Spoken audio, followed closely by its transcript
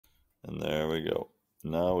And there we go.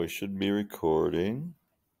 Now we should be recording.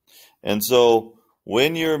 And so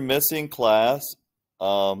when you're missing class,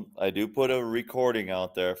 I do put a recording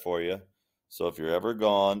out there for you. So if you're ever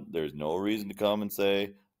gone, there's no reason to come and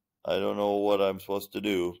say, I don't know what I'm supposed to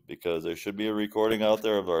do, because there should be a recording out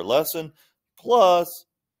there of our lesson. Plus,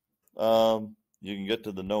 you can get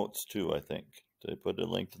to the notes too, I think. Did I put a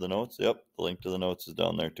link to the notes? Yep, the link to the notes is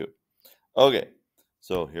down there too. Okay,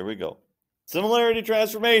 so here we go. Similarity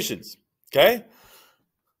transformations, okay?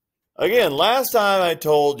 Again, last time I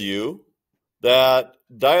told you that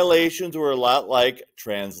dilations were a lot like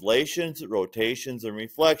translations, rotations, and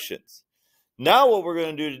reflections. Now what we're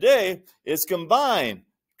going to do today is combine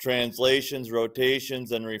translations,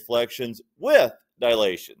 rotations, and reflections with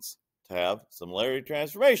dilations to have similarity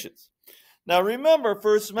transformations. Now remember,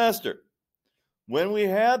 first semester, when we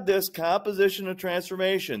had this composition of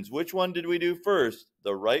transformations, which one did we do first?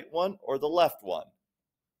 The right one or the left one?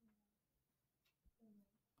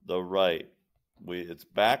 The right. It's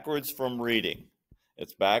backwards from reading.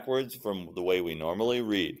 It's backwards from the way we normally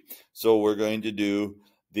read. So we're going to do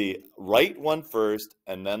the right one first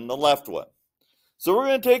and then the left one. So we're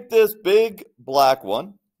going to take this big black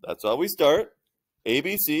one. That's how we start. A,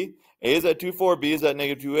 B, C. A is at 2, 4. B is at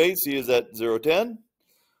negative 2, 8. C is at 0, 10.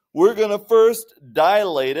 We're going to first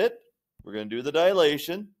dilate it. We're going to do the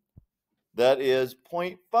dilation. That is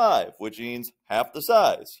 0.5, which means half the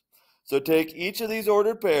size. So take each of these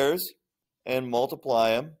ordered pairs and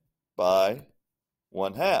multiply them by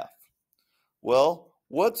 1/2. Well,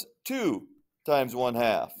 what's 2 times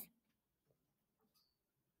 1/2?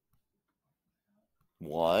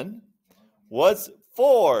 1. What's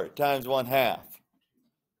 4 times 1/2?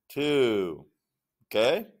 2.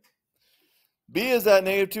 Okay? B is at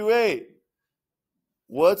negative 2, 8.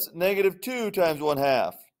 What's negative 2 times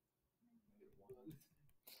 1/2?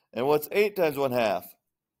 And what's 8 times 1/2?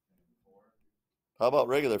 How about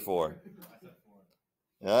regular 4?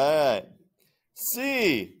 All right.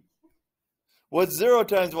 C. What's 0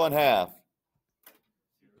 times 1/2?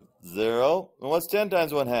 0. And what's 10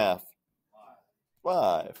 times 1/2?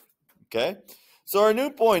 5. Okay? So our new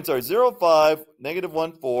points are 0, 5, negative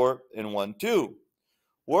 1, 4, and 1, 2.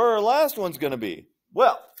 Where are our last ones going to be?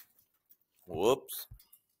 Well, whoops.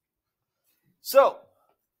 So,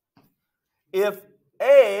 if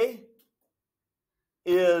A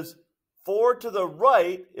is 4 to the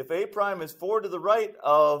right, if A prime is 4 to the right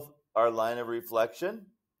of our line of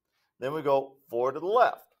reflection, then we go 4 to the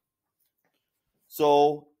left.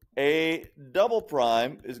 So A double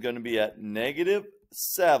prime is going to be at negative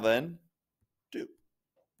 7, 2.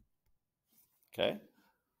 Okay?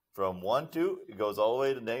 From 1, 2, it goes all the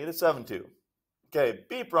way to negative 7, 2. Okay,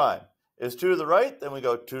 B prime is 2 to the right, then we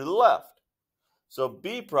go 2 to the left. So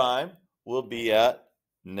B prime will be at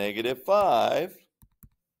negative 5.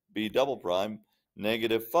 B double prime,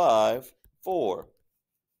 negative 5, 4.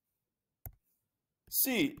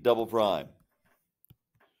 C double prime.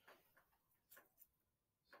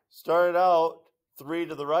 Started out 3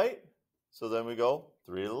 to the right, so then we go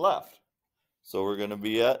 3 to the left. So we're going to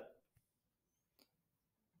be at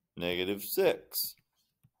negative 6,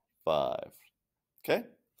 5. Okay?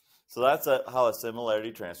 So that's how a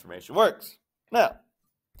similarity transformation works. Now,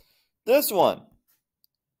 this one.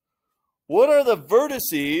 What are the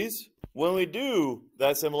vertices when we do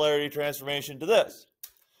that similarity transformation to this?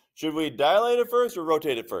 Should we dilate it first or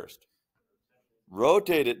rotate it first?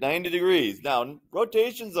 Rotate it 90 degrees. Now,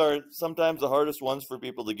 rotations are sometimes the hardest ones for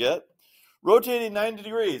people to get. Rotating 90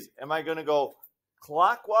 degrees. Am I going to go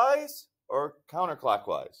clockwise or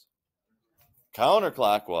counterclockwise?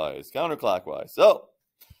 Counterclockwise. Counterclockwise. So,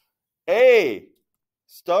 A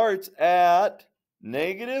starts at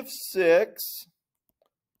negative 6,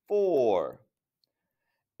 4.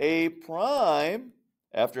 A prime,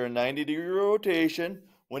 after a 90-degree rotation,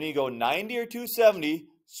 when you go 90 or 270,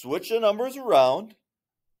 switch the numbers around.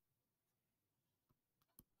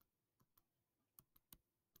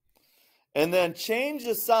 And then change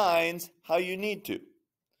the signs how you need to.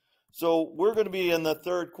 So we're going to be in the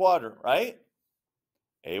third quadrant, right?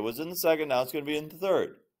 A was in the second, now it's going to be in the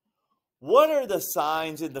third. What are the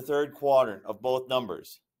signs in the third quadrant of both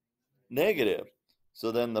numbers? Negative.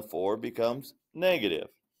 So then the 4 becomes negative.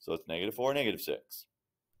 So it's negative 4, negative 6.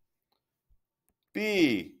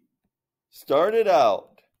 B started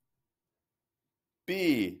out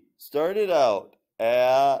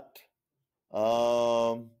at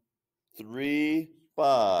 3,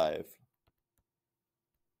 5.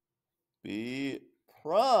 B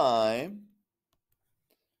prime,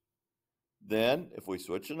 then if we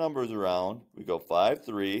switch the numbers around, we go 5,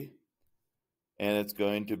 3, and it's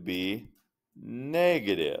going to be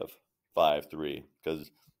negative 5, 3,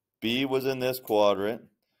 because B was in this quadrant,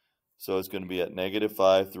 so it's going to be at negative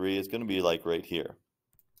 5, 3. It's going to be like right here.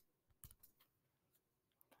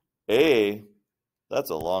 A,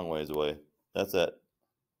 that's a long ways away. That's at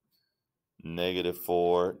negative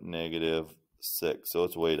 4, negative 6. So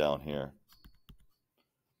it's way down here.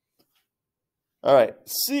 All right,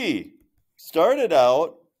 C started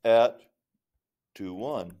out at 2,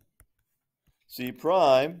 1. C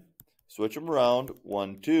prime, switch them around,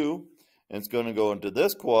 1, 2. And it's going to go into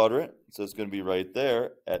this quadrant. So it's going to be right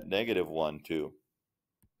there at negative 1, 2.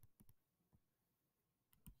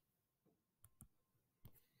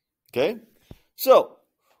 Okay, so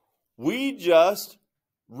we just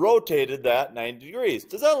rotated that 90 degrees.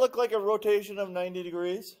 Does that look like a rotation of 90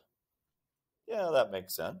 degrees? Yeah, that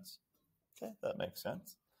makes sense. Okay, that makes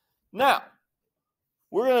sense. Now,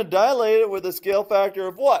 we're going to dilate it with a scale factor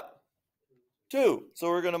of what? 2. So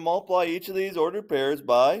we're going to multiply each of these ordered pairs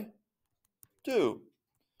by 2.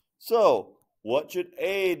 So, what should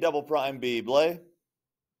A double prime be, Blay?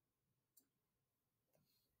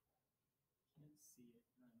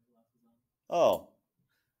 Oh,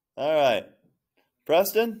 all right.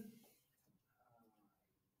 Preston?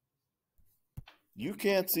 You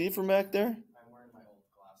can't see from back there? I'm wearing my old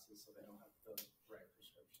glasses so they don't have the right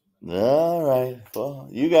prescription. All right. Well,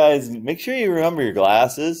 you guys, make sure you remember your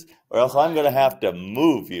glasses, or else I'm going to have to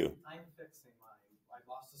move you. I'm fixing mine.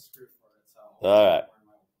 I lost a screw for it, so. All right.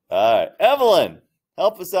 All right. Evelyn,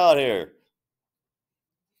 help us out here.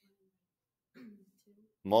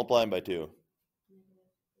 Multiplying by 2.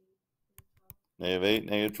 Negative 8,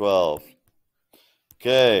 negative 12.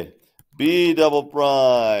 Okay. B double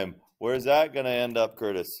prime. Where's that going to end up,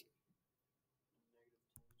 Curtis?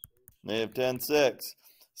 Negative 10, 6.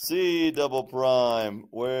 C double prime.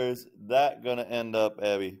 Where's that going to end up,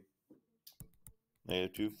 Abby?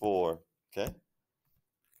 Negative 2, 4. Okay.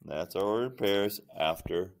 That's our ordered pairs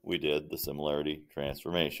after we did the similarity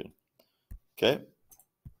transformation. Okay.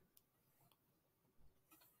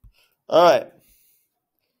 All right.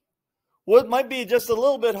 What might be just a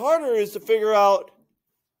little bit harder is to figure out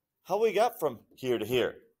how we got from here to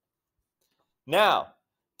here. Now,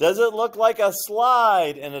 does it look like a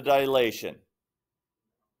slide in a dilation?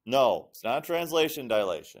 No, it's not a translation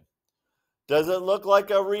dilation. Does it look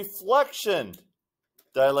like a reflection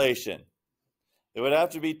dilation? It would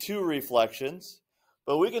have to be 2 reflections,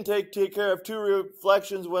 but we can take care of 2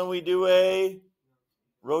 reflections when we do a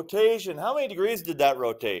rotation. How many degrees did that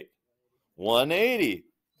rotate? 180.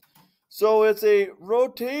 So it's a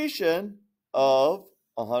rotation of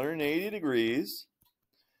 180 degrees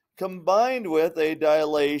combined with a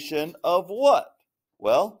dilation of what?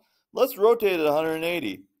 Well, let's rotate it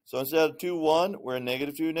 180. So instead of 2, 1, we're at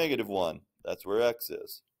negative 2, negative 1. That's where x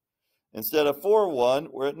is. Instead of 4, 1,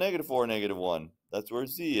 we're at negative 4, negative 1. That's where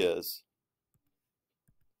z is.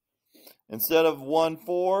 Instead of 1,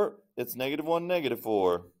 4, it's negative 1, negative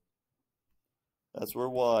 4. That's where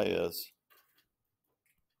y is.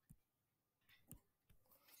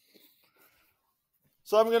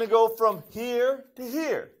 So I'm going to go from here to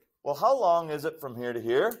here. Well, how long is it from here to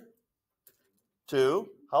here? 2.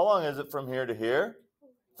 How long is it from here to here?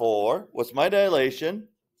 4. What's my dilation?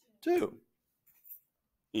 2.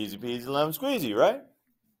 Easy peasy lemon squeezy, right?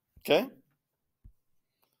 Okay.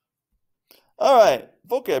 All right,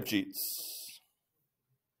 vocab sheets.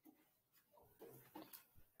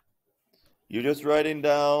 You're just writing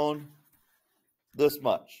down this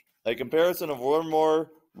much. A comparison of one or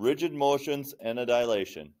more rigid motions and a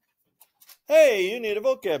dilation. Hey, you need a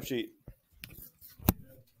vocab sheet.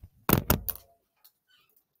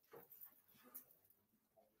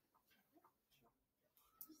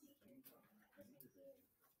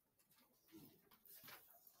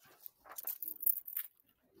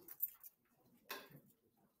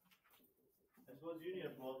 I suppose you need a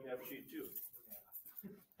vocab sheet too.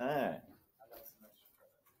 All right.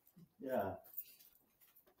 Yeah.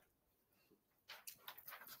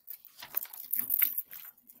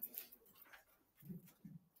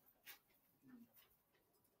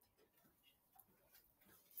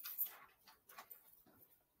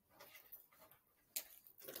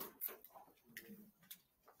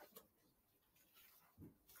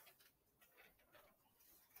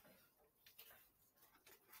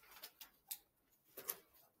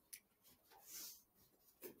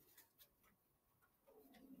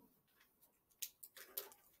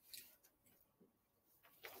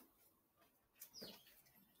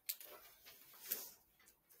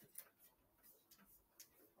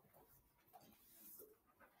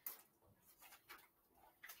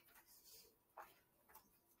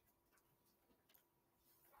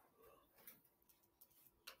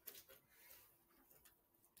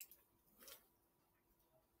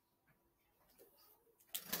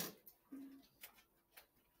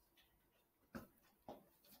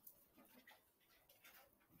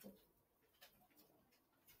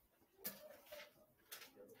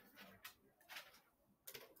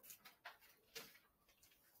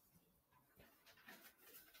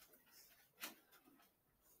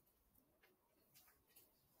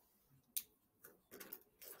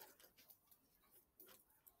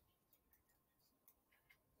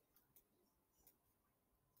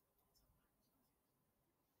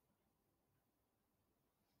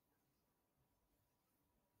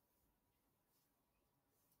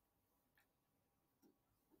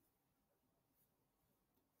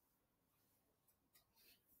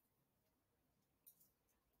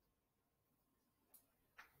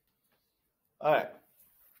 All right.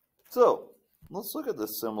 So let's look at the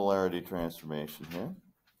similarity transformation here.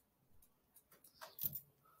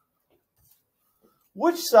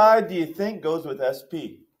 Which side do you think goes with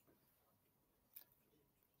SP?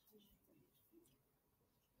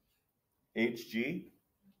 HG?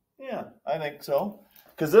 Yeah, I think so.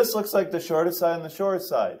 Because this looks like the shortest side and the shortest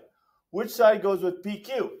side. Which side goes with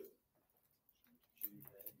PQ?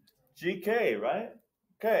 GK, right?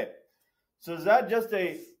 Okay. So is that just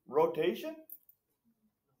a rotation?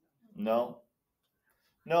 No.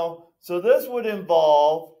 No. So this would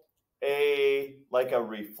involve like a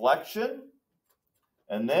reflection,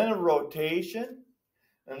 and then a rotation,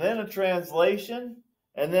 and then a translation,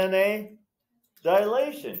 and then a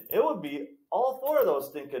dilation. It would be all four of those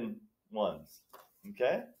thinking ones.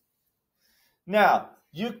 Okay? Now,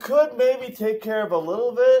 you could maybe take care of a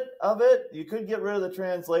little bit of it. You could get rid of the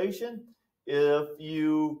translation if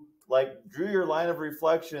you like drew your line of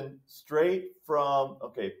reflection straight from,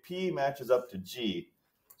 okay, P matches up to G.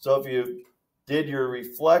 So if you did your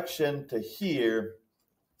reflection to here,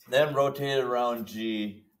 then rotated around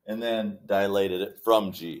G, and then dilated it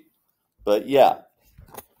from G. But yeah,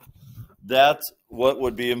 that's what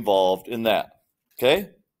would be involved in that. Okay?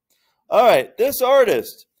 All right, this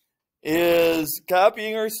artist is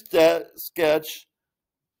copying her sketch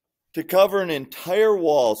to cover an entire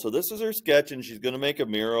wall. So this is her sketch, and she's going to make a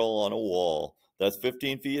mural on a wall that's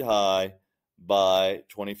 15 feet high by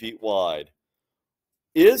 20 feet wide.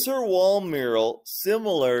 Is her wall mural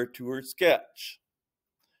similar to her sketch?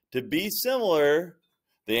 To be similar,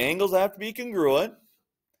 the angles have to be congruent,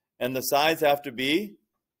 and the sides have to be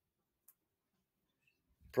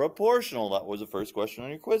proportional. That was the first question on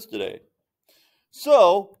your quiz today.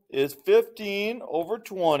 So, is 15 over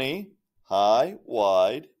 20, high,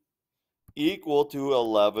 wide, equal to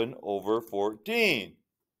 11 over 14?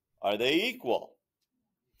 Are they equal?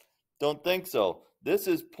 Don't think so. This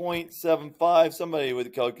is 0.75. Somebody with a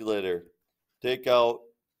calculator. Take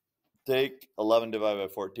 11 divided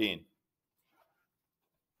by 14.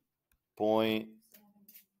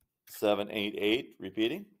 0.788,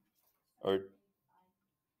 repeating? Or,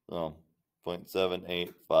 no,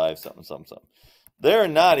 0.785, something. They're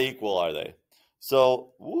not equal, are they?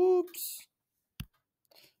 So, whoops.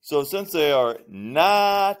 So since they are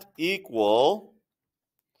not equal,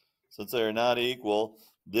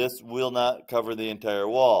 this will not cover the entire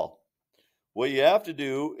wall. What you have to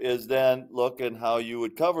do is then look at how you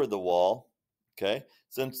would cover the wall. Okay,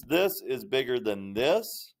 since this is bigger than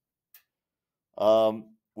this,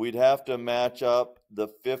 we'd have to match up the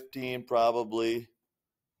 15 probably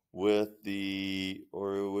with the,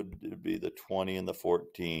 or would it be the 20 and the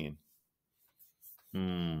 14?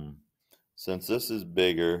 Since this is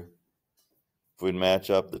bigger, if we'd match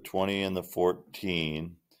up the 20 and the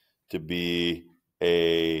 14 to be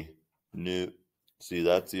a new, see,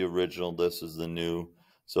 that's the original, this is the new.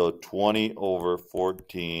 So 20 over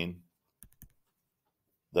 14,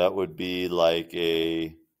 that would be like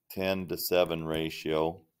a 10 to 7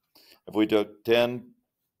 ratio. If we took 10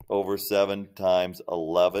 over 7 times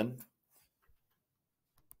 11,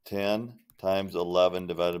 10 times 11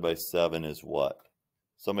 divided by 7 is what?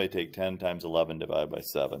 Somebody take 10 times 11 divided by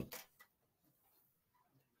 7.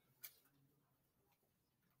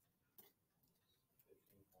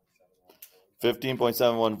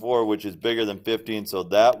 15.714, which is bigger than 15, so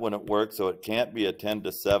that wouldn't work, so it can't be a 10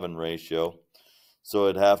 to 7 ratio. So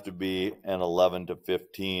it'd have to be an 11 to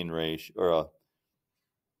 15 ratio, or a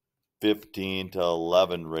 15 to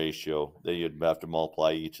 11 ratio that you'd have to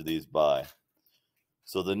multiply each of these by.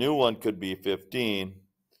 So the new one could be 15,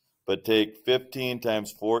 but take 15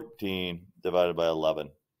 times 14 divided by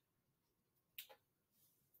 11.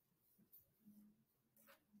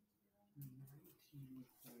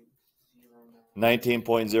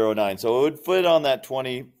 19.09. So it would fit on that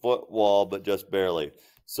 20-foot wall, but just barely.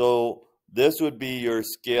 So this would be your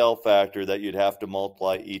scale factor that you'd have to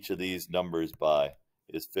multiply each of these numbers by,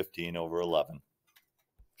 is 15 over 11.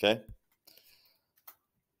 Okay?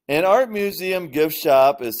 An art museum gift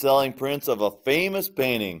shop is selling prints of a famous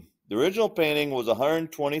painting. The original painting was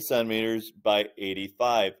 120 centimeters by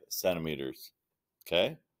 85 centimeters.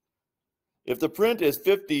 Okay? If the print is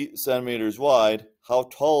 50 centimeters wide, how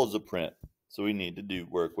tall is the print? So we need to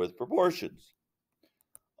work with proportions.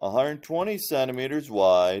 120 centimeters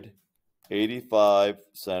wide, 85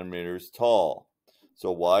 centimeters tall.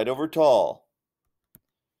 So wide over tall.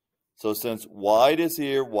 So since wide is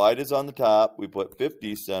here, wide is on the top, we put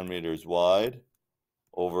 50 centimeters wide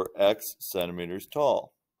over X centimeters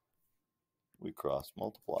tall. We cross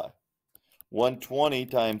multiply. 120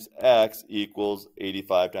 times X equals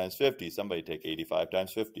 85 times 50. Somebody take 85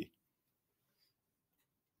 times 50.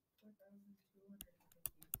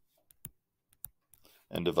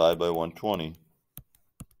 and divide by 120.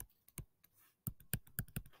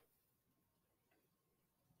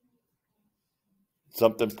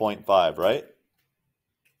 Something 0.5, right?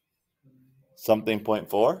 Something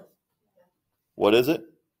 0.4? What is it?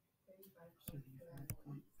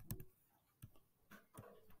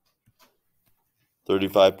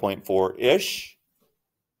 35.4-ish?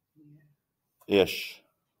 Ish.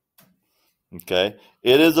 Okay.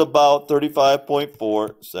 It is about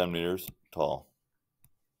 35.4 centimeters tall.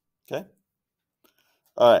 Okay.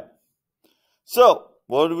 All right. So,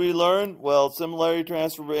 what did we learn? Well, similarity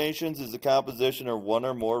transformations is the composition of one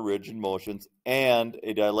or more rigid motions and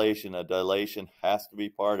a dilation. A dilation has to be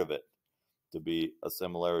part of it to be a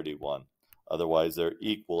similarity one. Otherwise, they're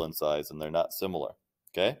equal in size and they're not similar.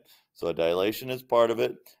 Okay? So a dilation is part of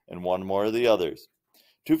it and one more of the others.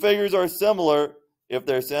 Two figures are similar if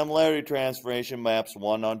their similarity transformation maps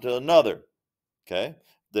one onto another. Okay?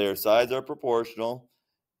 Their sides are proportional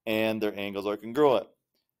and their angles are congruent.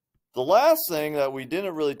 The last thing that we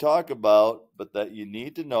didn't really talk about, but that you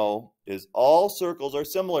need to know, is all circles are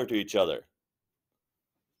similar to each other.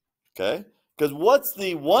 Okay? Because what's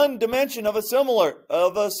the one dimension of a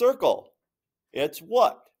circle? It's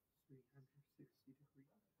what?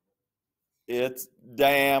 Its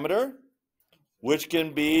diameter, which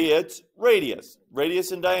can be its radius.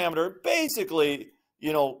 Radius and diameter basically,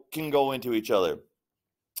 can go into each other.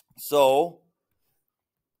 So,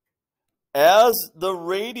 as the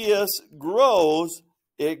radius grows,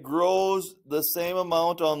 it grows the same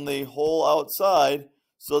amount on the whole outside,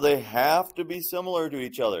 so they have to be similar to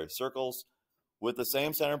each other. Circles with the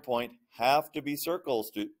same center point have to be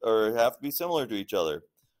have to be similar to each other.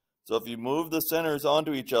 So if you move the centers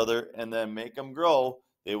onto each other and then make them grow,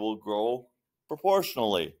 they will grow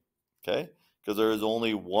proportionally. Okay? Because there is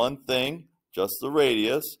only one thing, just the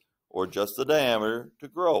radius or just the diameter, to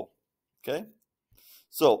grow. Okay?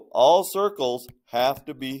 So all circles have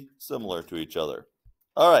to be similar to each other.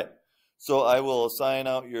 All right. So I will assign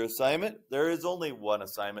out your assignment. There is only one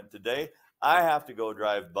assignment today. I have to go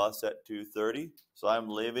drive bus at 2:30, so I'm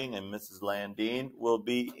leaving, and Mrs. Landine will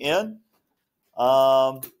be in.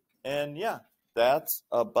 And yeah, that's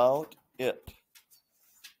about it.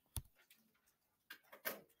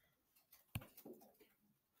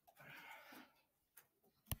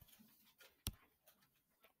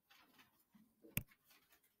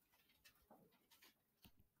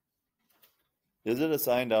 Is it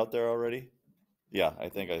assigned out there already? Yeah, I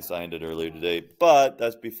think I signed it earlier today, but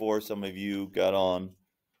that's before some of you got on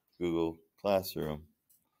Google Classroom.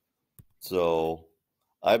 So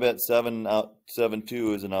I bet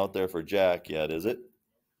 7.2 isn't out there for Jack yet, is it?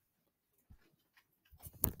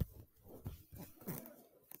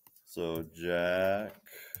 So Jack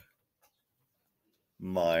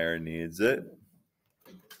Meyer needs it.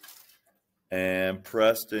 And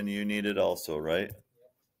Preston, you need it also, right?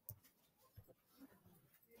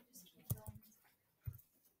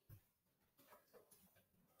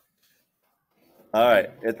 All right,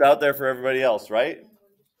 it's out there for everybody else, right?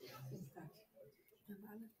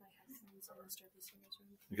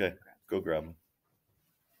 Okay, go grab them.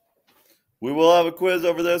 We will have a quiz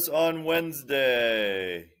over this on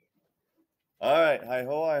Wednesday. All right, hi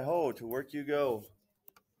ho, to work you go.